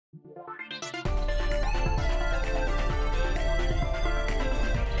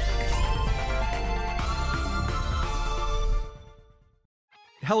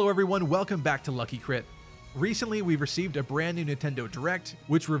Hello everyone, welcome back to Lucky Crit. Recently we received a brand new Nintendo Direct,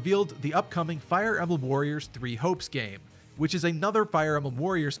 which revealed the upcoming Fire Emblem Warriors 3 Hopes game, which is another Fire Emblem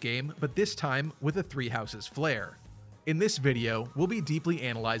Warriors game, but this time with a Three Houses flair. In this video, we'll be deeply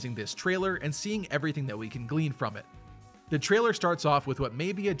analyzing this trailer and seeing everything that we can glean from it. The trailer starts off with what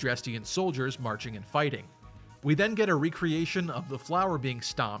may be Adrestian soldiers marching and fighting. We then get a recreation of the flower being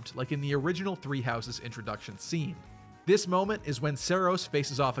stomped like in the original Three Houses introduction scene. This moment is when Seiros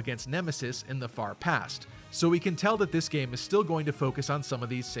faces off against Nemesis in the far past, so we can tell that this game is still going to focus on some of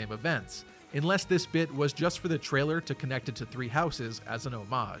these same events, unless this bit was just for the trailer to connect it to Three Houses as an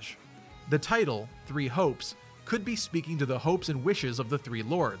homage. The title, Three Hopes, could be speaking to the hopes and wishes of the Three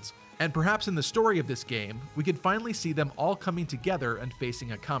Lords, and perhaps in the story of this game, we could finally see them all coming together and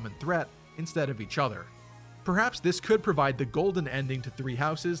facing a common threat instead of each other. Perhaps this could provide the golden ending to Three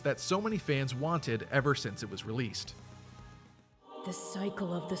Houses that so many fans wanted ever since it was released. The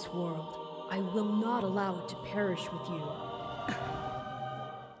cycle of this world, I will not allow it to perish with you.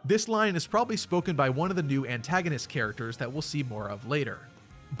 This line is probably spoken by one of the new antagonist characters that we'll see more of later.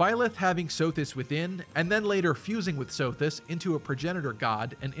 Byleth having Sothis within, and then later fusing with Sothis into a progenitor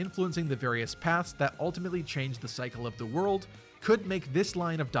god and influencing the various paths that ultimately change the cycle of the world, could make this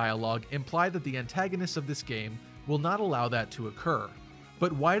line of dialogue imply that the antagonists of this game will not allow that to occur.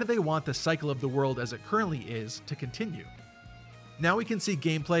 But why do they want the cycle of the world as it currently is to continue? Now we can see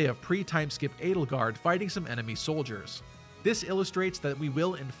gameplay of pre-timeskip Edelgard fighting some enemy soldiers. This illustrates that we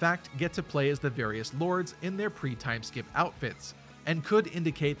will in fact get to play as the various lords in their pre-timeskip outfits, and could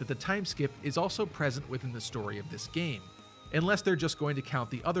indicate that the timeskip is also present within the story of this game, unless they're just going to count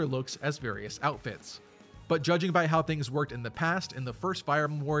the other looks as various outfits. But judging by how things worked in the past in the first Fire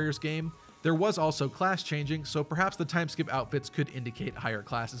Emblem Warriors game, there was also class changing, so perhaps the timeskip outfits could indicate higher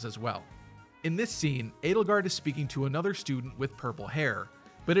classes as well. In this scene, Edelgard is speaking to another student with purple hair,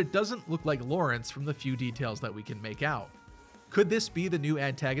 but it doesn't look like Lawrence from the few details that we can make out. Could this be the new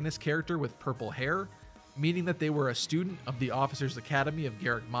antagonist character with purple hair, meaning that they were a student of the Officers Academy of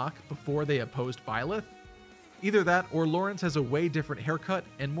Garrick Mach before they opposed Byleth? Either that, or Lawrence has a way different haircut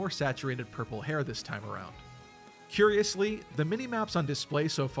and more saturated purple hair this time around. Curiously, the minimaps on display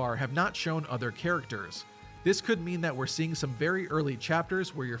so far have not shown other characters. This could mean that we're seeing some very early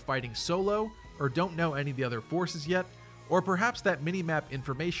chapters where you're fighting solo, or don't know any of the other forces yet, or perhaps that minimap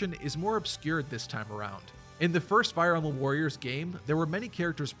information is more obscured this time around. In the first Fire Emblem Warriors game, there were many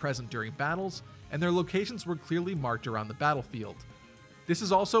characters present during battles, and their locations were clearly marked around the battlefield. This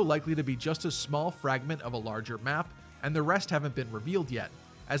is also likely to be just a small fragment of a larger map, and the rest haven't been revealed yet,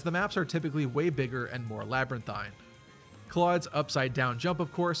 as the maps are typically way bigger and more labyrinthine. Claude's upside down jump,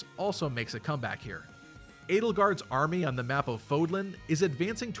 of course, also makes a comeback here. Edelgard's army on the map of Fodlan is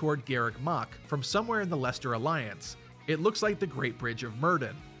advancing toward Garrick Mach from somewhere in the Leicester Alliance. It looks like the Great Bridge of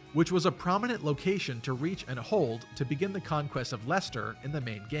Myrddin, which was a prominent location to reach and hold to begin the conquest of Leicester in the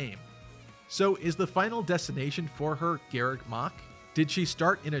main game. So is the final destination for her Garrick Mach? Did she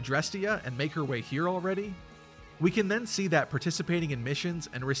start in Adrestia and make her way here already? We can then see that participating in missions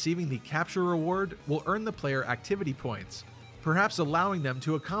and receiving the capture reward will earn the player activity points, perhaps allowing them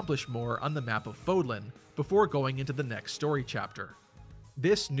to accomplish more on the map of Fodlan before going into the next story chapter.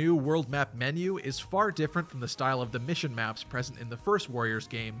 This new world map menu is far different from the style of the mission maps present in the first Warriors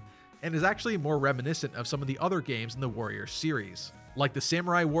game, and is actually more reminiscent of some of the other games in the Warriors series, like the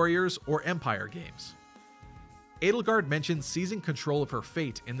Samurai Warriors or Empire games. Edelgard mentions seizing control of her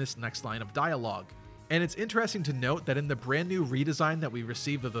fate in this next line of dialogue, and it's interesting to note that in the brand new redesign that we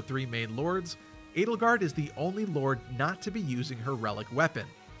received of the three main lords, Edelgard is the only lord not to be using her relic weapon.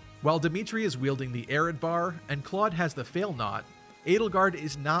 While Dimitri is wielding the Arid Bar and Claude has the Fail Knot, Edelgard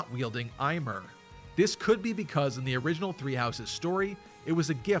is not wielding Eimer. This could be because in the original Three Houses story, it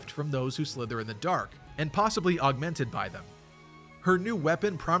was a gift from those who slither in the dark, and possibly augmented by them. Her new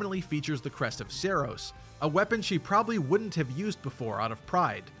weapon prominently features the crest of Seiros, a weapon she probably wouldn't have used before out of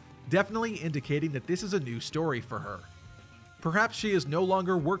pride, definitely indicating that this is a new story for her. Perhaps she is no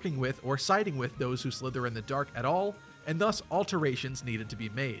longer working with or siding with those who slither in the dark at all, and thus alterations needed to be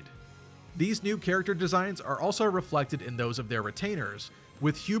made. These new character designs are also reflected in those of their retainers,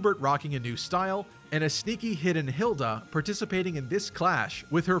 with Hubert rocking a new style and a sneaky hidden Hilda participating in this clash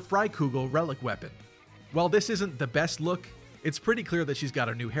with her Freikugel relic weapon. While this isn't the best look, it's pretty clear that she's got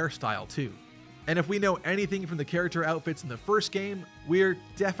a new hairstyle too. And if we know anything from the character outfits in the first game, we're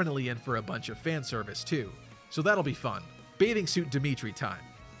definitely in for a bunch of fan service too, so that'll be fun. Bathing suit Dimitri time.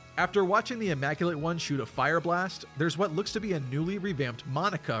 After watching the Immaculate One shoot a fire blast, there's what looks to be a newly revamped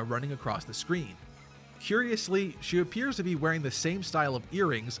Monica running across the screen. Curiously, she appears to be wearing the same style of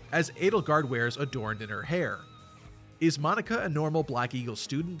earrings as Edelgard wears adorned in her hair. Is Monica a normal Black Eagle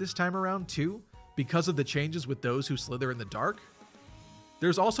student this time around too, because of the changes with those who slither in the dark?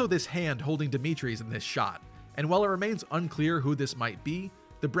 There's also this hand holding Dimitri's in this shot, and while it remains unclear who this might be,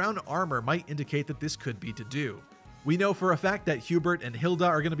 the brown armor might indicate that this could be Dedue. We know for a fact that Hubert and Hilda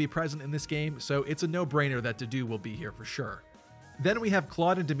are going to be present in this game, so it's a no-brainer that Dedue will be here for sure. Then we have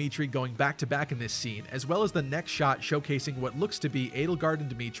Claude and Dimitri going back to back in this scene, as well as the next shot showcasing what looks to be Edelgard and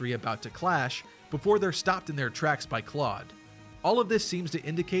Dimitri about to clash before they're stopped in their tracks by Claude. All of this seems to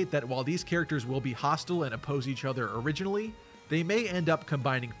indicate that while these characters will be hostile and oppose each other originally, they may end up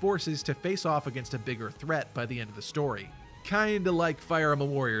combining forces to face off against a bigger threat by the end of the story. Kinda like Fire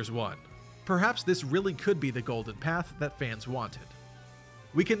Emblem Warriors 1. Perhaps this really could be the golden path that fans wanted.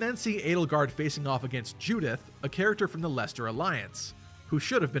 We can then see Edelgard facing off against Judith, a character from the Leicester Alliance, who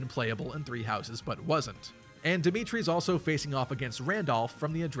should have been playable in Three Houses but wasn't. And Dimitri's also facing off against Randolph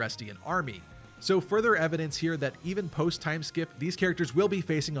from the Adrestian army. So further evidence here that even post-time skip, these characters will be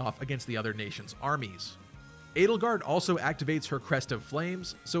facing off against the other nations' armies. Edelgard also activates her Crest of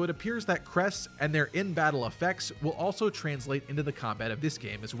Flames, so it appears that crests and their in-battle effects will also translate into the combat of this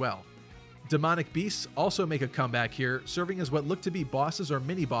game as well. Demonic beasts also make a comeback here, serving as what look to be bosses or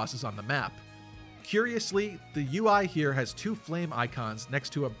mini-bosses on the map. Curiously, the UI here has two flame icons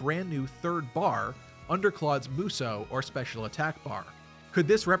next to a brand new third bar under Claude's Muso or special attack bar. Could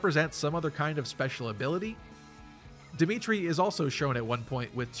this represent some other kind of special ability? Dimitri is also shown at one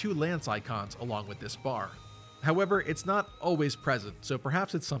point with two lance icons along with this bar. However, it's not always present, so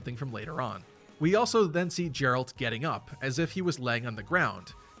perhaps it's something from later on. We also then see Geralt getting up, as if he was laying on the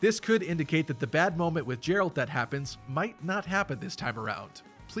ground. This could indicate that the bad moment with Geralt that happens might not happen this time around.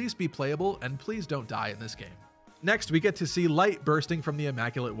 Please be playable and please don't die in this game. Next, we get to see light bursting from the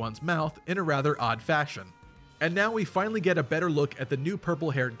Immaculate One's mouth in a rather odd fashion. And now we finally get a better look at the new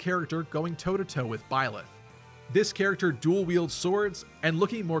purple-haired character going toe-to-toe with Byleth. This character dual-wields swords, and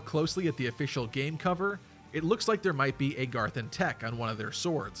looking more closely at the official game cover, it looks like there might be a Garthan tech on one of their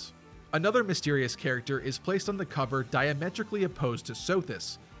swords. Another mysterious character is placed on the cover diametrically opposed to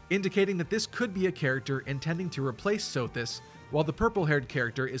Sothis, indicating that this could be a character intending to replace Sothis, while the purple-haired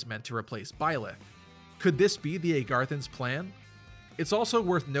character is meant to replace Byleth. Could this be the Agarthan's plan? It's also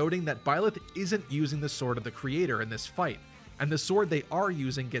worth noting that Byleth isn't using the Sword of the Creator in this fight, and the sword they are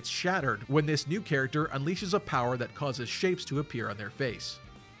using gets shattered when this new character unleashes a power that causes shapes to appear on their face.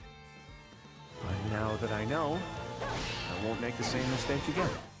 Now that I know, I won't make the same mistake again.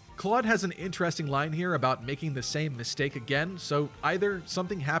 Claude has an interesting line here about making the same mistake again, so either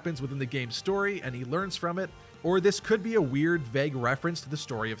something happens within the game's story and he learns from it, or this could be a weird, vague reference to the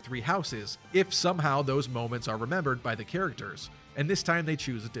story of Three Houses, if somehow those moments are remembered by the characters, and this time they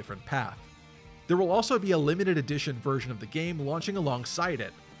choose a different path. There will also be a limited edition version of the game launching alongside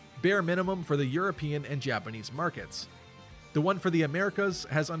it, bare minimum for the European and Japanese markets. The one for the Americas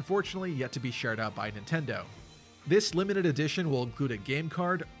has unfortunately yet to be shared out by Nintendo. This limited edition will include a game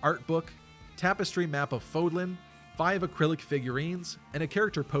card, art book, tapestry map of Fodlan, 5 acrylic figurines, and a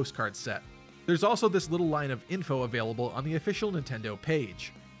character postcard set. There's also this little line of info available on the official Nintendo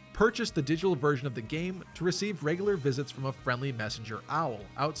page. Purchase the digital version of the game to receive regular visits from a friendly messenger owl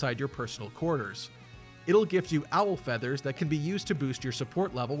outside your personal quarters. It'll gift you owl feathers that can be used to boost your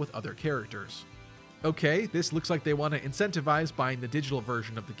support level with other characters. Okay, this looks like they want to incentivize buying the digital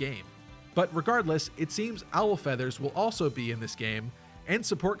version of the game. But regardless, it seems owl feathers will also be in this game, and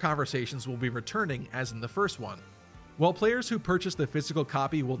support conversations will be returning as in the first one. While players who purchase the physical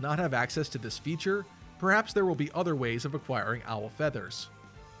copy will not have access to this feature, perhaps there will be other ways of acquiring owl feathers.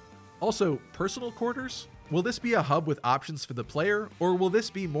 Also, personal quarters? Will this be a hub with options for the player, or will this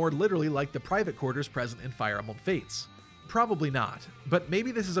be more literally like the private quarters present in Fire Emblem Fates? Probably not, but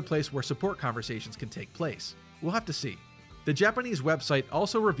maybe this is a place where support conversations can take place. We'll have to see. The Japanese website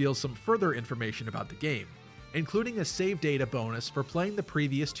also reveals some further information about the game, including a save data bonus for playing the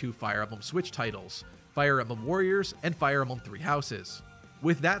previous 2 Fire Emblem Switch titles, Fire Emblem Warriors and Fire Emblem Three Houses.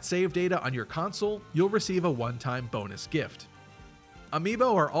 With that save data on your console, you'll receive a one-time bonus gift.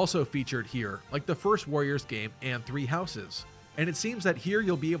 Amiibo are also featured here, like the first Warriors game and Three Houses, and it seems that here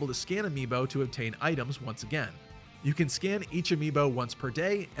you'll be able to scan Amiibo to obtain items once again. You can scan each Amiibo once per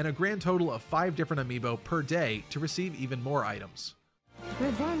day, and a grand total of 5 different Amiibo per day to receive even more items.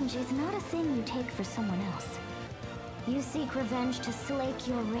 Revenge is not a thing you take for someone else. You seek revenge to slake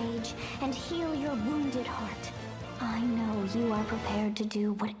your rage and heal your wounded heart. I know you are prepared to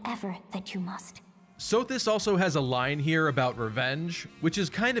do whatever that you must. Sothis also has a line here about revenge, which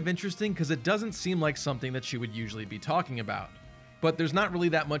is kind of interesting because it doesn't seem like something that she would usually be talking about. But there's not really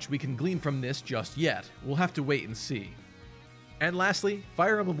that much we can glean from this just yet. We'll have to wait and see. And lastly,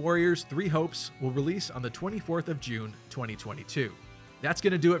 Fire Emblem Warriors 3 Hopes will release on the 24th of June, 2022. That's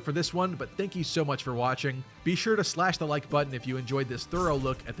going to do it for this one, but thank you so much for watching. Be sure to slash the like button if you enjoyed this thorough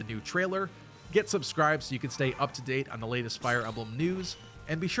look at the new trailer. Get subscribed so you can stay up to date on the latest Fire Emblem news,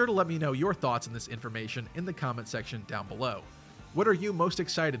 and be sure to let me know your thoughts on this information in the comment section down below. What are you most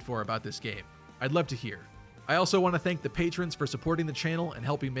excited for about this game? I'd love to hear. I also want to thank the patrons for supporting the channel and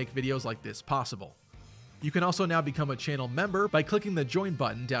helping make videos like this possible. You can also now become a channel member by clicking the join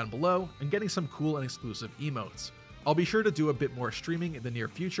button down below and getting some cool and exclusive emotes. I'll be sure to do a bit more streaming in the near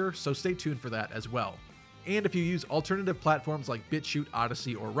future, so stay tuned for that as well. And if you use alternative platforms like BitChute,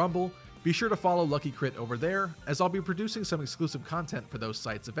 Odyssey, or Rumble, be sure to follow Lucky Crit over there, as I'll be producing some exclusive content for those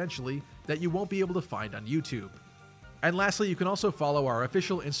sites eventually that you won't be able to find on YouTube. And lastly, you can also follow our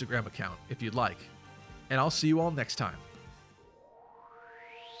official Instagram account if you'd like. And I'll see you all next time.